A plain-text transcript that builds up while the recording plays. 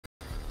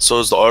So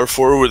is the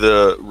R4 with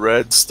a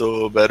red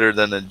still better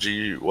than a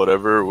G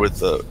whatever with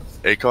the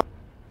ACOG?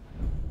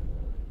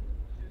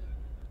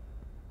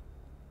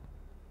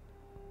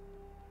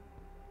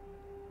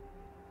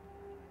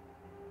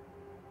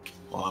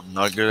 Well, I'm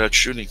not good at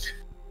shooting.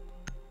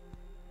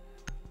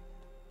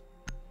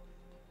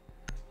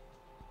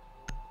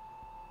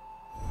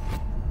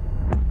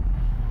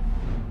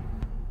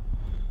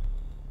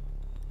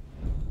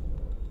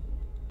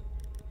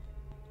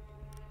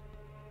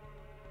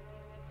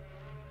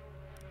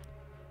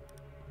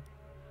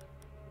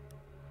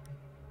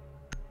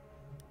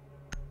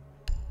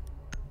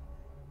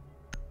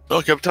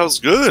 No, Capital's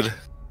good.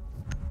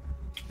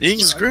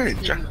 Ying's great.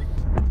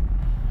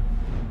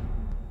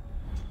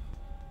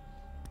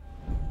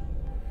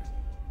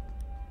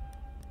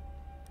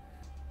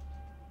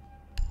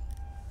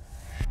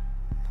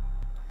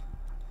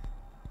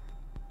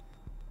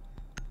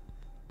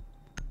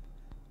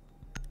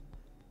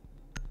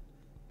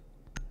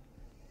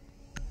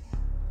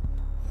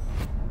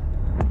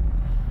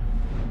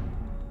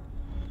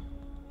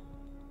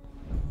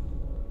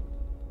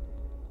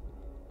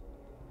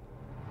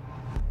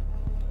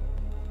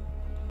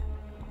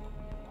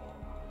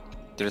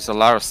 There's a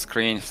lot of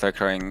screen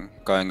flickering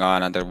going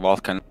on under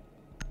Vulcan.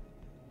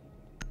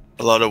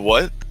 A lot of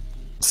what?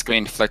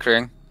 Screen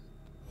flickering.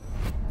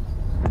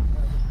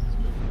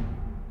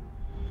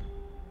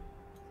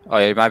 Oh,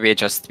 it might be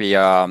just the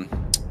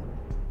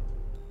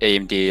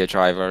AMD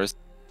drivers.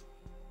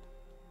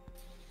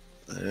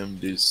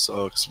 AMD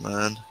sucks,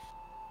 man.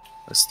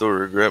 I still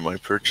regret my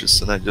purchase,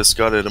 and I just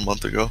got it a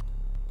month ago.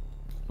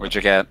 What'd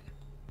you get?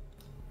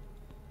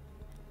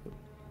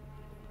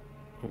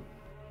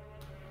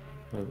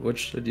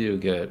 Which did you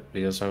get?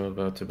 Because I'm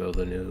about to build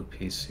a new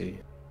PC.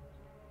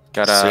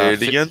 Got a Say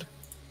it again?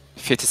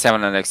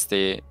 57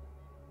 XD.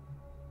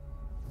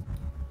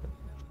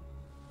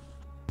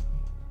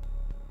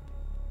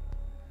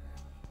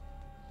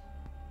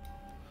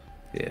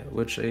 Yeah,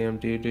 which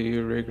AMD do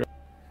you regret?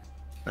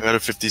 I got a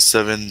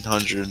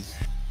 5700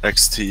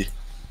 XT.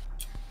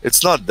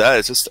 It's not that,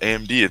 it's just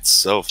AMD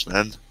itself,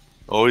 man.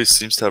 Always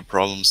seems to have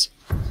problems.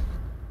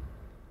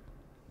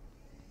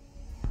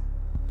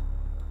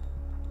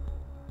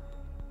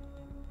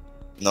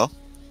 No?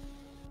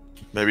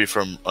 Maybe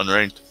from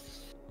unranked.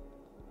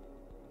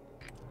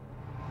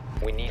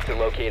 We need to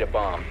locate a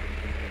bomb.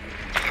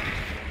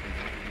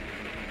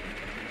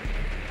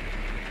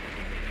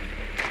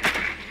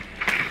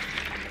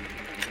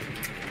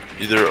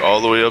 Either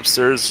all the way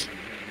upstairs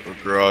or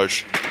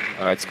garage.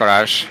 It's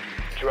garage.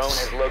 Drone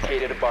has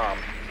located a bomb.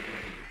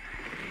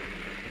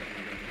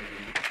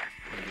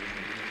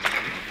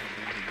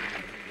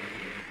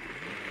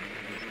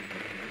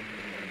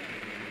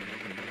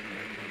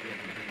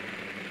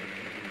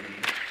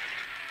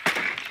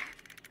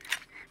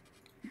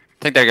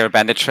 I think they got a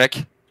bandit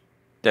trick.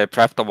 They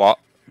prep the wall,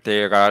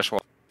 the garage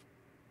wall.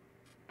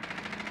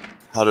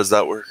 How does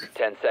that work?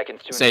 10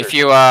 seconds to So insert. if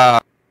you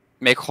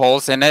make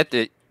holes in it,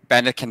 the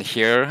bandit can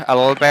hear a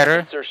little better.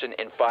 Insertion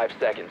in 5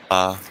 seconds.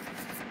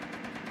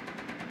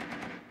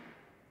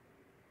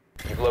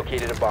 You've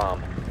located a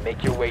bomb.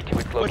 Make your way to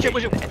its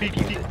location and Peek,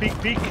 defuse it.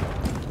 peek, peek, peek.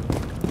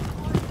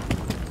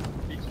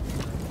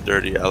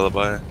 Dirty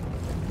alibi.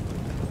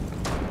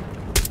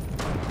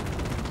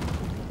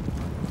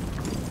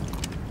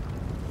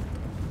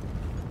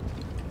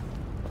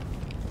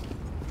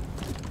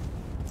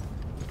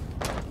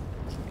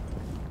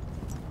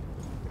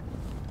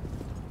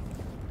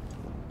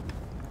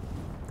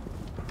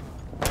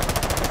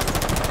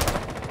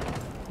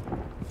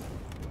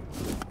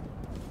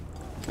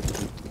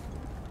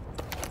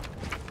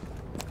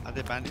 Are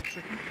they bandit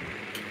tricking?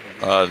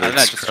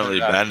 That's just currently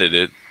heard that. banded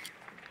it.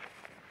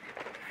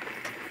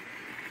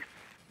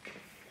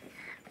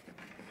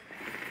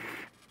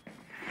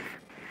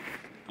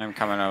 I'm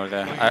coming over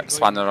there. I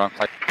spawned in the wrong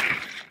place.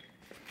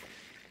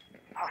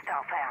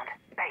 Hostile found.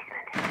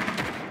 Basement.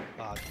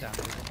 Ah, damn,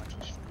 they got my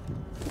choice.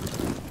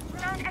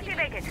 Drone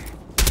activated.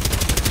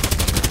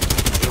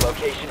 Your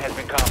location has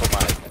been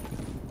compromised.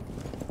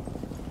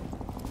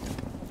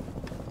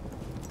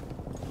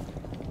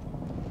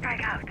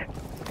 Strike out. In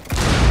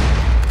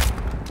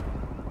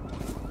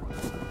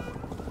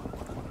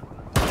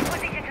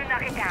position to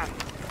knock it down.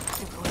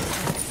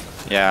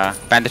 Yeah,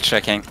 bandit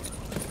tricking. Tossing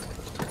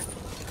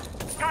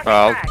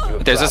Well, frag. You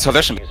have there's a dropped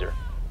solution. the diffuser.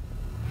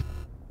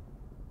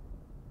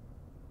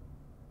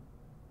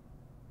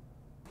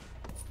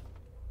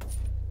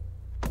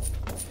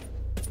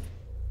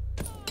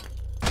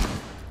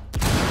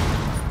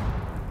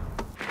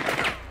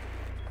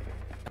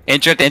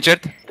 Injured.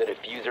 The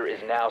diffuser is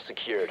now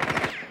secured.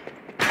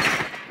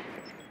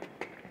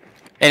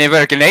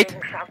 Anywhere grenade?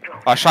 Using shock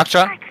drone. Or shock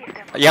drone?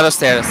 Yellow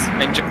stairs.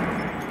 Injured.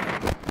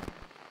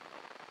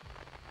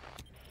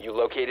 You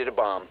located a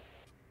bomb.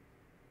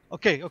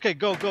 Okay, okay,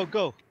 go, go,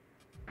 go.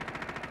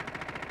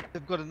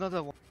 They've got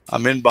another one.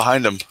 I'm in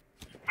behind him.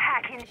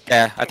 Hacking.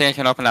 Yeah, I think I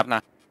can open up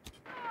now.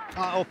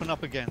 Ah, open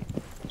up again.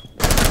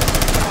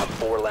 Top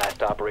 4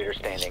 last operator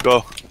standing.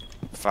 Go.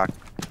 Fuck.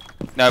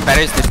 No,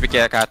 batteries need to be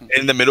gotten.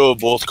 In the middle of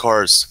both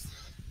cars.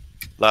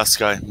 Last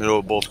guy, middle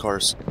of both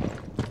cars.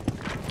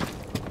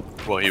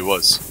 Well, he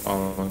was.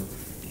 Following.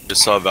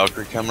 Just saw a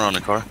Valkyrie camera on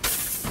the car.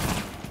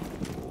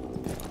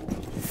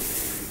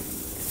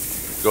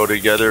 Go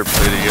together,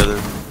 play together.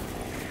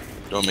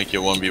 Don't make it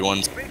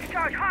 1v1. Breach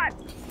charge hot.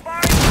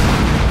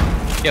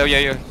 Fire.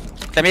 Yo.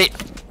 Let me.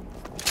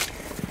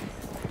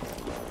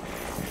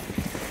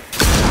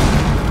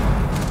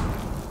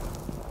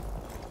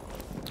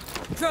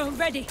 Drone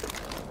ready.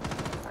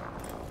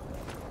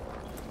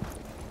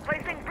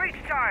 Placing breach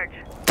charge.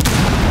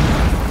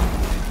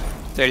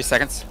 30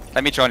 seconds.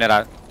 Let me join it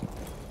out.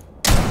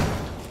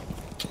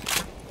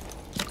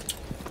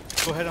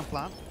 Go ahead and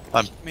plant.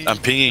 I'm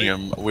pinging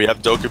him. We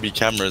have Dokkaebi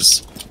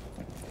cameras.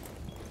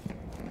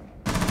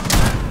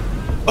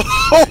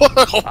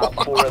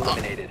 Op 4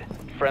 eliminated.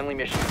 Friendly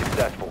mission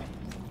successful.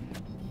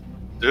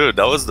 Dude,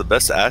 that was the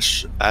best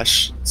Ash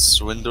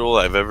swindle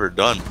I've ever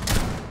done.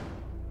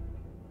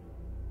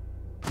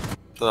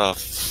 The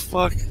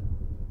fuck?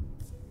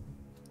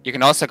 You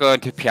can also go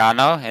into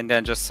piano and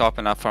then just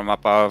open up from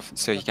above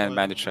so you That's can what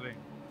manage I'm it. doing.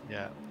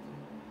 Yeah.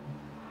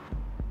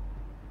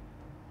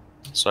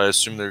 So I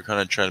assume they're kind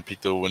of trying to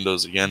peek the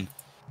windows again.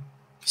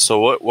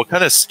 So what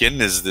kind of skin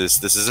is this?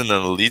 This isn't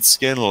an elite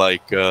skin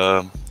like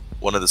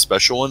one of the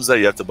special ones that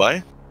you have to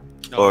buy?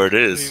 No, Or it's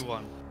it a is. free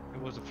one.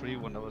 It was a free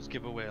one that was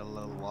giveaway a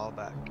little while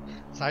back.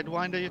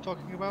 Sidewinder you're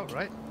talking about,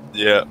 right?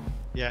 Yeah.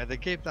 Yeah, they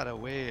gave that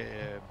away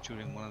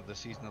during one of the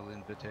seasonal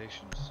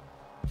invitations.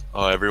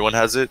 Oh, everyone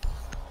has it?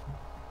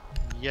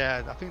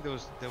 Yeah, I think there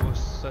was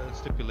certain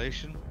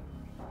stipulation.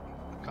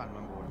 I can't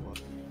remember what it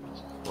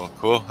was. Well,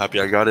 cool. Happy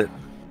I got it.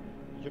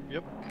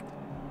 Yep.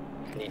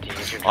 Need to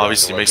use your drone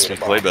Obviously to makes me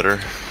locate a play bomb. better.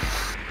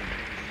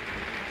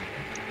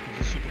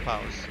 These are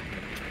superpowers.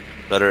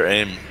 Better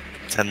aim.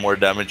 10 more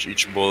damage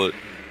each bullet.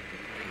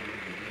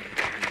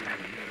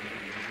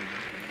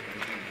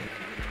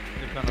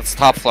 They're kind of It's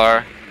top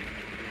floor.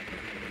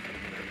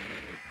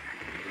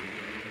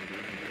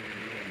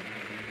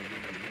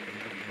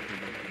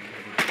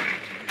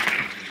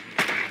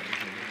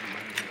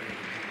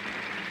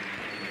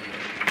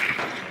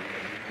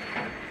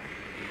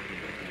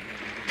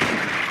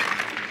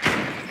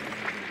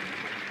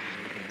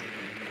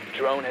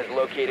 Drone has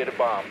located a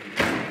bomb.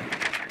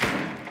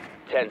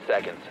 10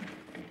 seconds.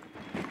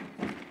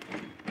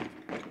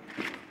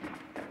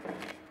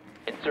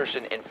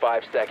 Insertion in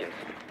 5 seconds.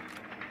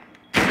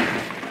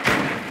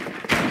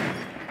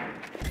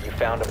 You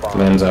found a bomb.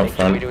 Man's out Make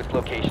your way front. to its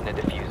location and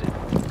defuse it.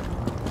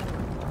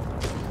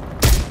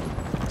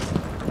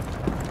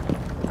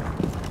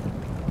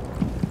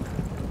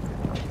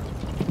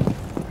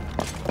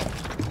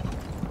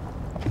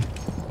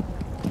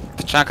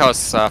 The chunk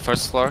house,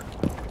 first floor.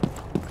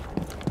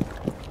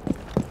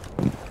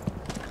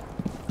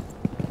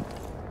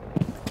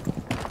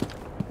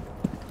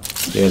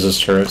 He has his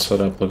turret set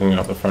up looking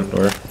out the front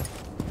door.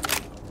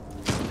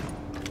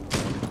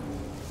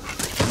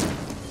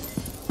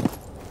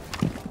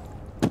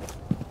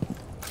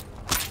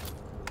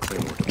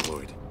 Claymore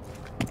deployed.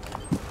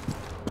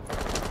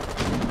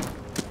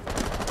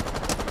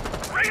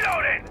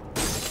 Reloading.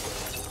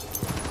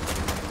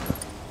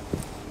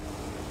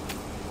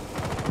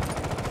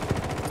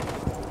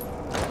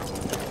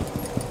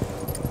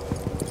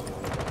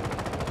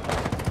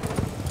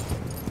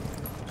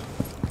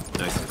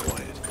 Nice and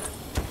quiet.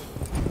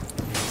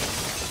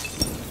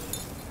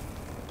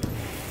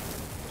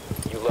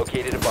 You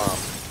located a bomb.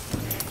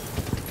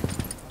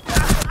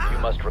 You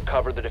must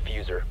recover the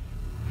diffuser.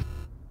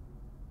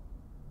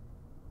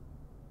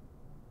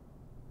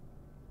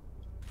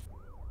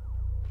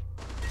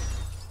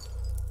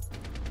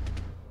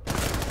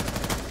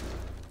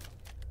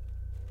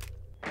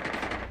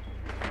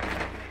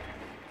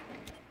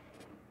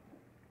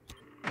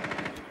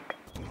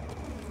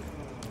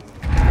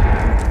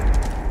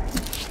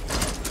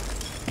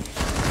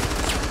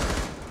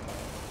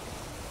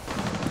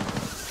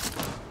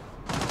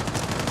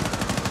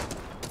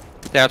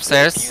 They're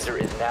upstairs.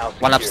 Diffuser is now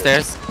One secured.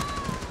 upstairs.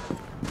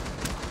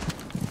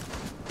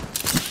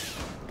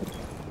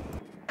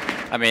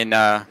 I mean,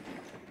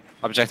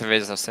 objective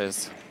is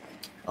upstairs.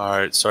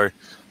 Alright, sorry.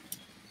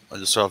 I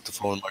just got off the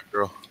phone with my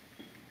girl.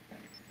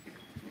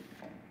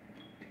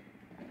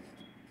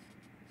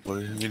 What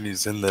do you mean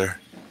he's in there?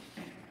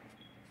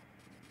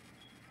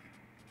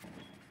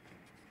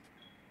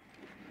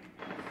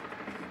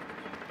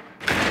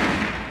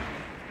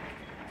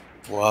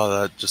 Wow,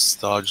 that just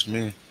dodged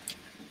me.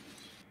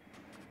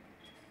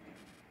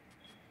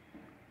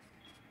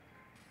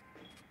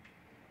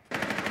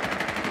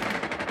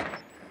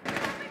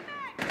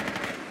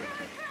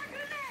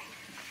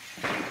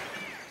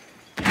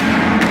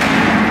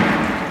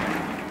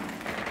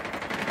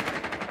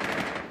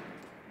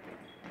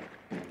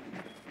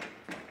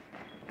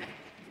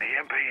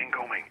 EMP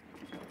incoming.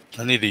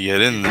 I need to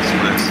get in this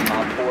place.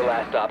 Op 4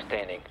 last stop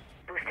standing.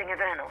 Boosting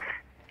adrenals.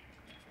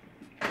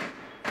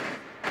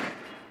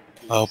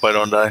 I hope I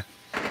don't die.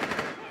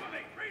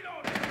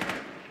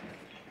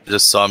 I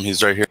just saw him,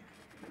 he's right here.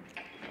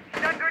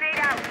 Stun grenade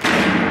out.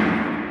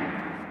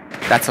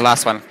 That's the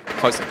last one.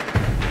 Close it.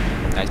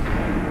 Nice.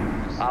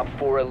 Op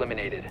 4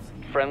 eliminated.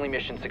 Friendly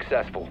mission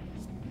successful.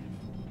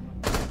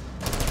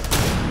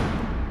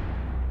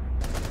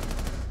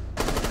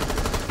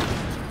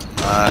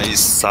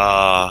 Nice.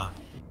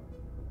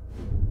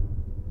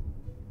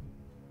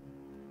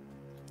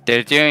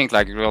 They're doing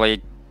like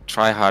really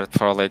try hard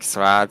pro league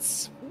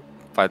strats,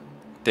 but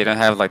they don't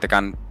have like the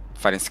gun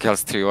fighting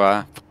skills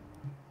to.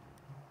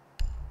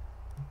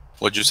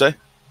 What'd you say?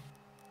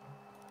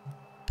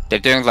 They're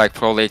doing like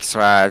pro league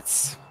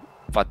strats,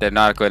 but they're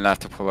not good enough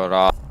to pull it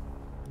off.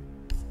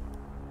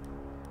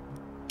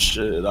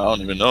 Shit, I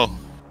don't even know.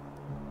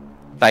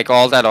 Like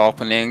all that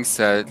openings,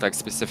 like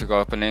specific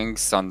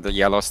openings on the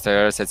yellow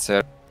stairs, it's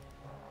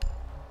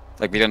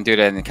like we don't do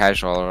that in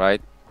casual,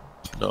 right?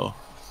 No.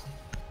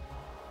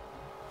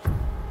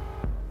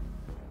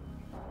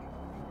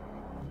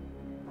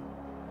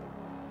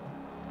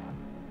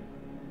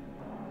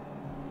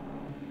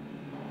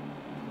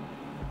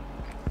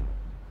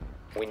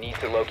 We need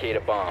to locate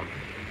a bomb.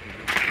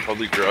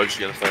 Probably garage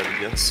you gotta fight, I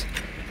guess.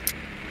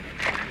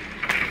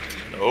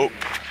 Nope.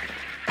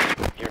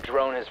 Your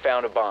drone has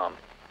found a bomb.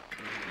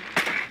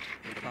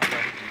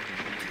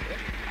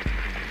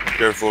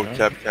 Careful,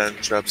 Capcan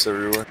traps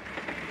everywhere.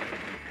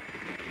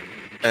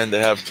 And they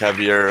have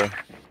Caviera.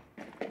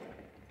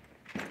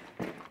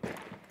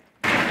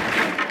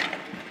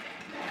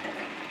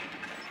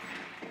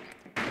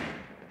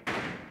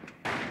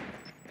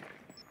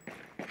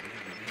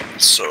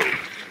 So,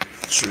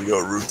 should we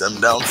go root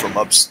them down from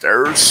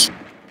upstairs?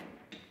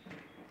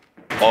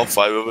 All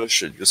 5 of us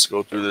should just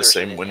go through the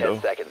Insertion same in window.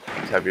 10 seconds.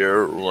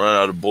 Caviera will run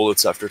out of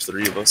bullets after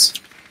 3 of us.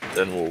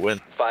 Then we'll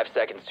win. 5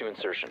 seconds to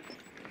insertion.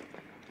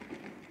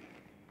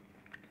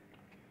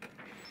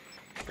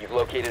 You've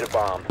located a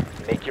bomb.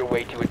 Make your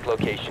way to its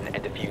location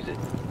and defuse it.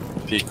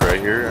 Peek right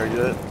here, I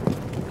get it.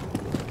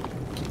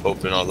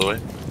 Open all the way.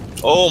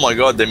 Oh my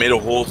god, they made a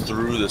hole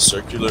through the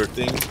circular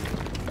thing.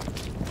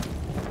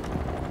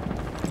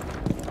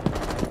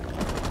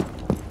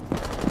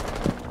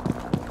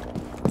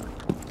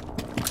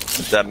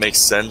 That makes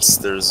sense.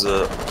 There's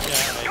a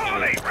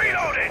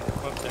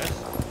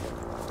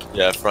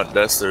front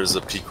desk. There's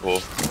a peek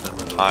hole.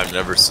 I've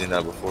never seen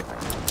that before.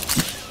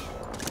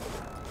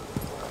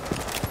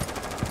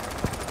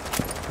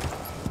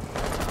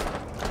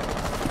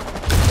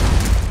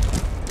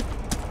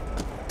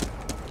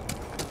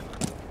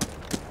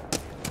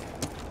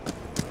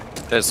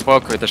 There's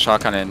smoke with the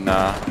shotgun in.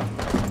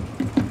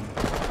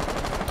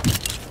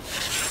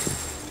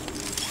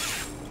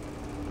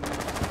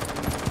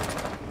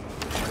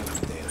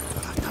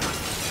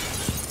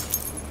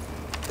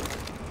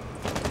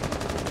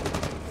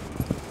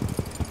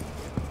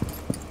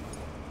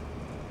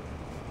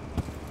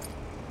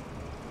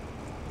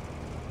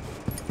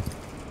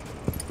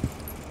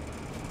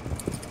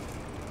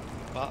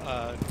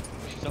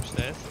 She's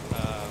upstairs.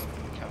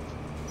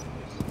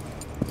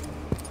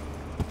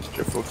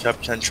 Careful,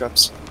 Capcan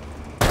traps.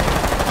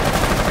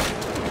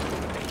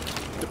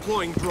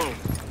 Deploying drone.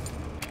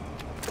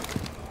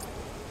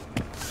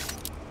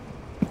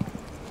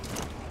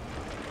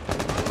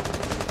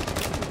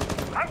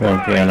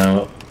 One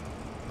piano.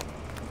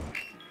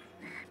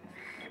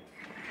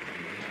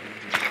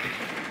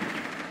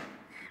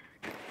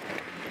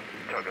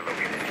 Target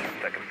located.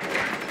 Second floor.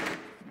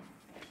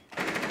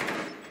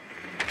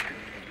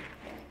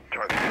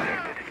 Target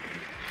detected.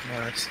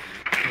 Nice.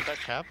 Was that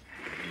Cap?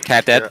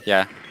 Cat dead?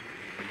 Yeah.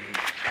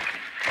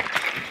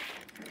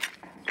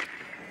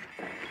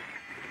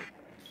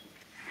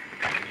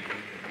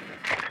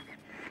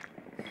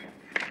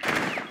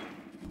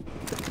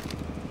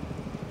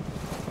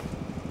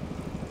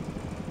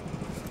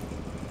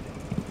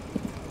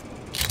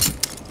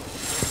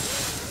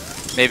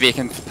 Maybe you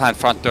can plant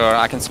front door.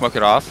 I can smoke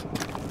it off.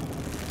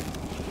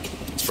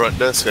 Front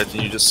desk, I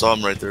think you just saw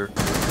him right there.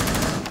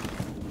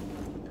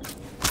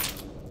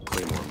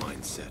 Claymore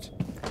mindset.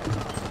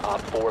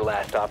 Op 4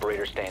 last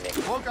operator standing.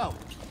 Look out.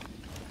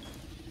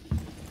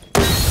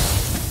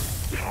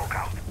 Smoke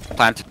out.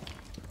 Plant.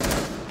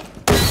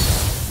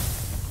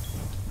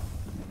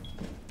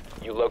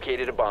 You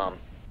located a bomb.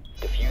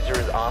 Diffuser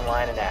is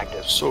online and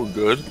active. So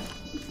good.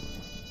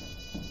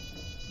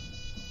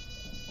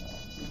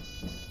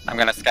 I'm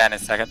gonna scan in a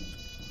second.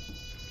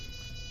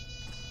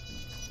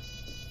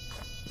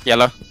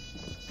 Yellow.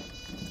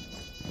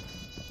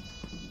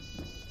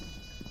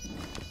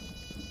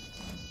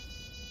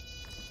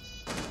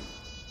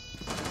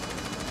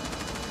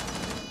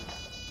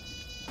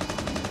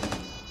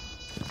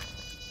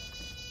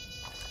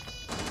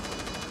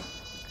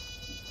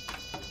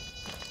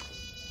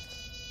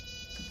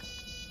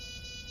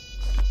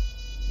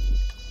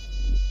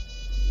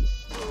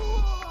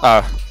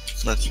 Oh,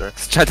 That's right.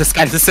 let's try to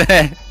scan this thing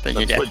That's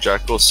again. why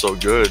Jackal's so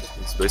good.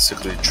 He's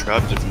basically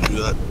trapped if you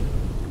do that.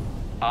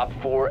 Op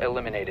 4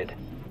 eliminated.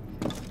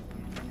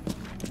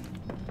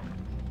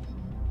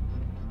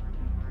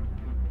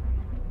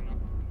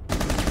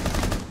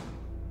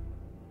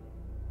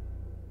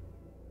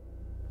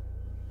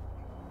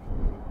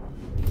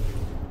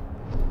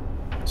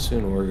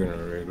 Soon we're gonna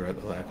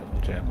regret the lack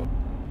of a jackal.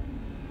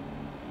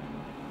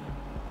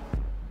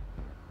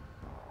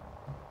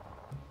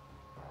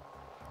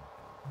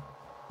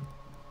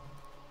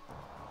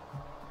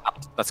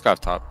 Let's go up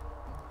top.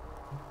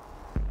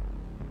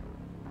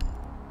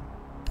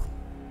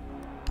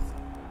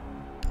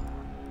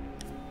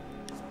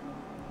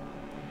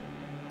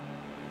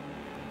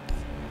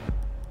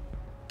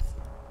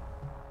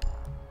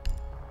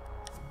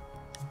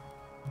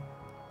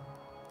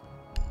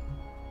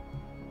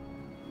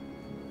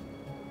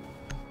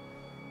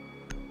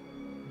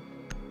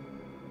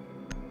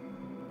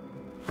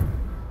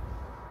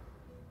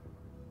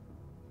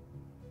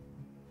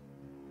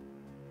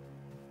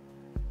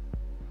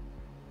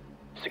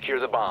 Secure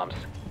the bombs.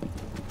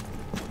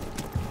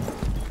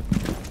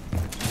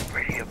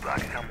 Ready to block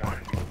someone.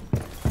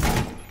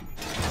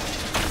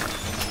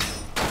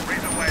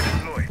 Razor wire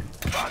deployed.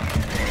 Box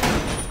is safe.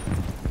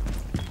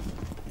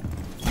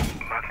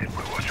 Magnet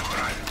will watch your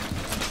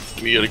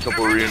horizon. We got a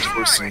couple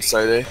reinforcing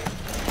side A.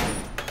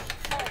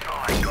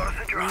 Oh, I got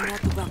us a drive. Laying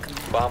out the welcome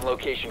mat. Bomb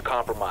location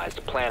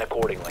compromised. Plan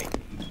accordingly.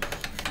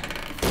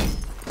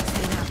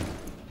 Stay up.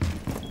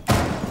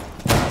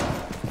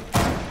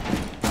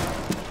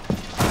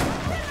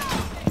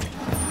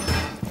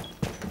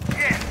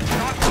 Yes,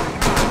 not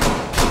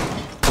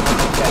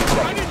 10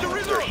 seconds to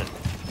insertion.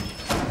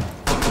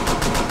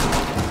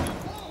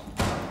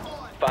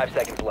 5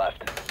 seconds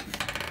left.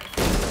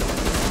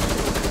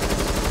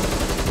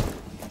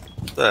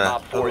 What the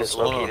Op 4 hell has is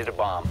going on? located a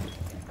bomb.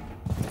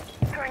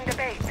 throwing the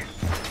bait.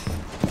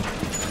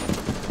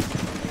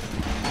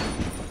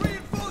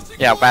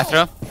 Yeah,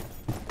 bathroom.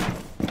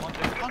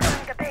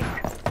 Throwing the bait.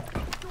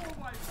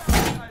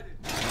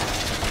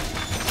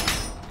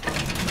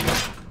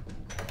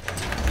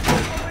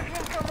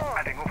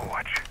 Adding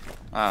Overwatch.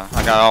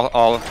 I got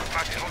all.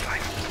 Magnet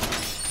online.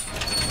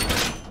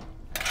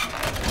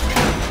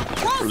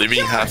 We're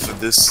leaving half of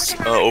this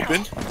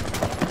open.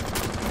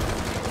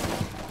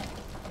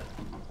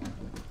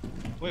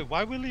 Wait,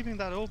 why are we leaving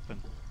that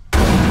open?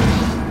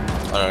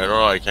 I don't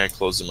know. I can't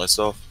close it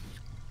myself.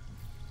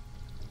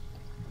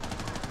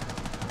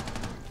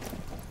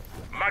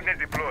 Magnet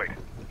deployed.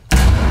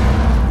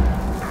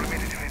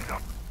 Perimeter defense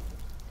up.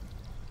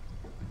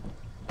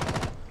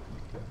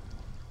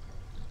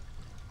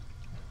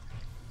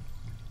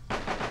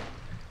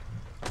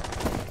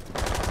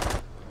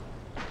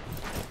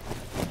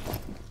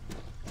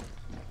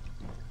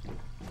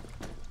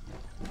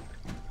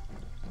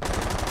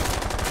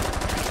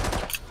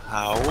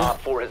 How? Op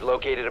 4 has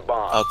located a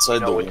bomb. Outside You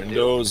know the what to do.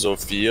 window,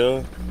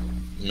 Zofia,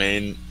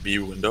 main B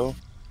window.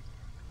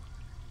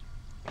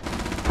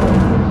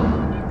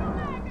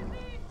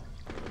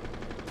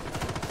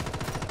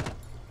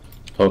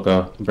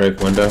 Hoka, break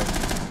window.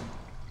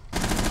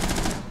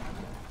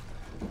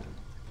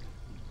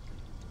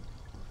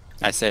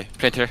 I say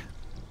printer.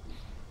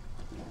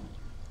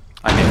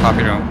 I'm in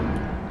copy room.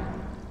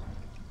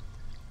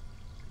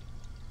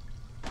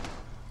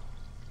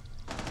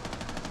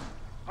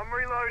 I'm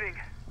reloading.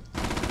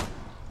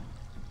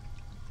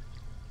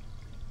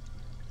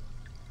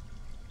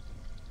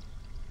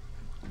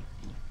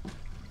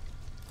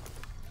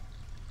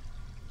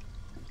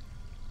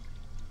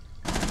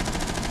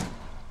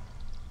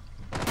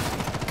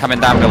 Coming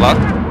down below.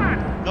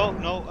 No,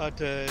 no, at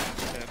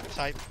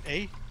side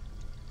A.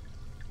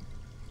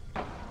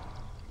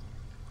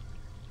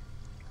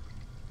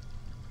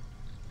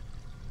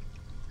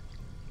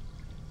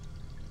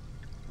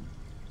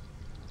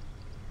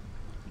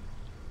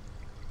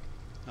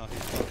 No,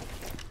 he's not.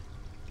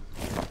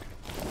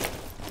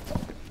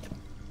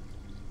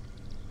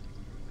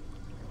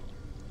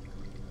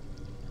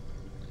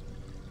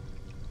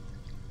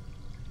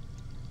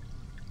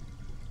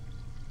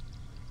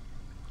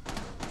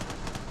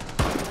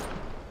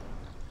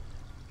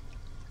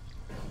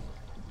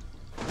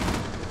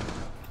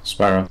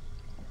 Spiral.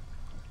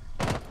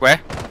 Where?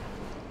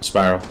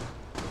 Spiral.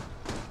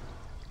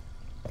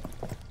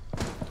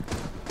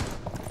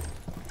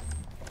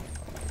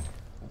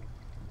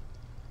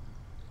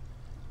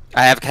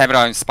 I have camera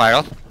on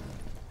spiral.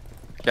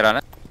 Get on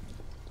it.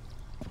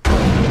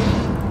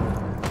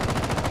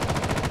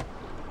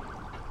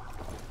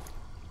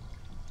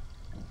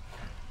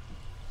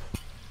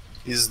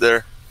 He's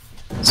there.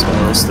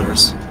 Spiral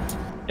stairs.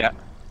 Yeah.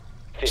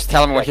 15 Just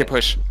tell him where he seconds.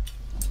 push.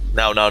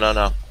 Now.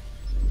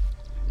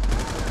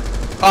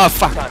 Oh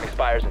fuck! Time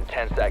expires in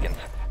 10 seconds.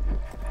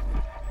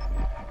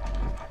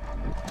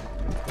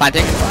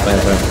 Planting.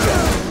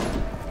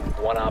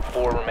 One Op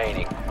 4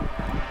 remaining.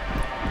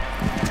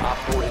 Op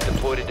 4 has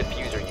deployed a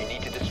diffuser. You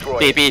need to destroy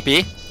B it. B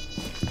B.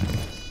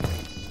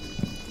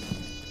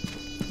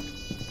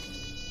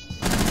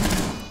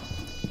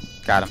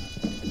 Got him.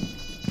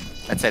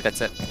 That's it.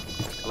 That's it.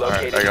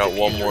 Alright, Located I got the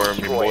one diffuser. more of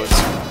me, Destroy it.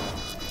 boys.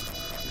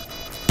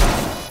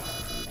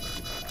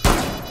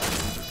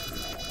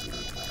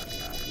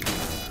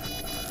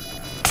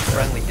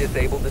 Friendly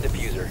disabled the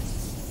diffuser.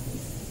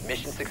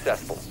 Mission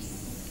successful.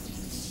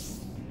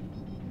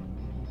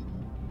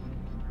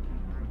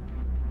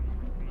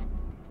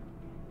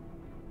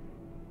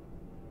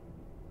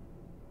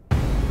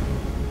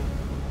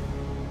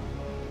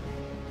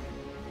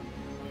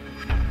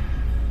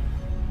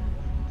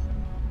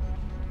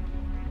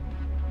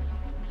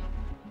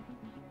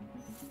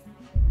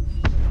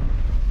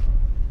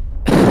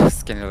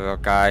 skinny little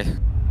guy.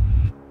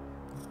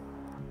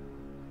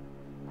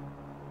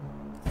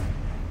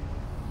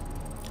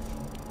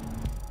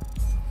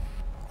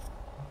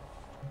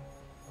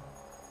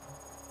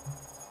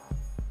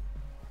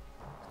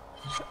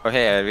 Oh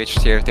hey, I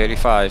reached tier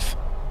 35.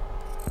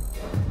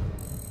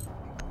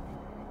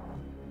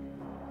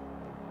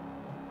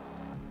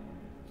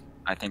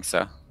 I think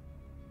so.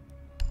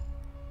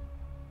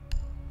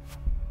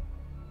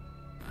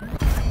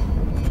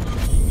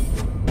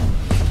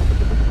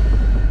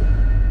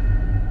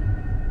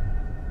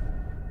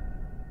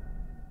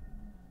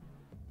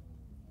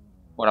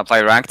 Wanna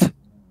play ranked?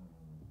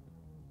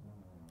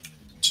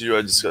 To you,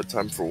 I just got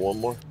time for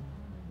one more.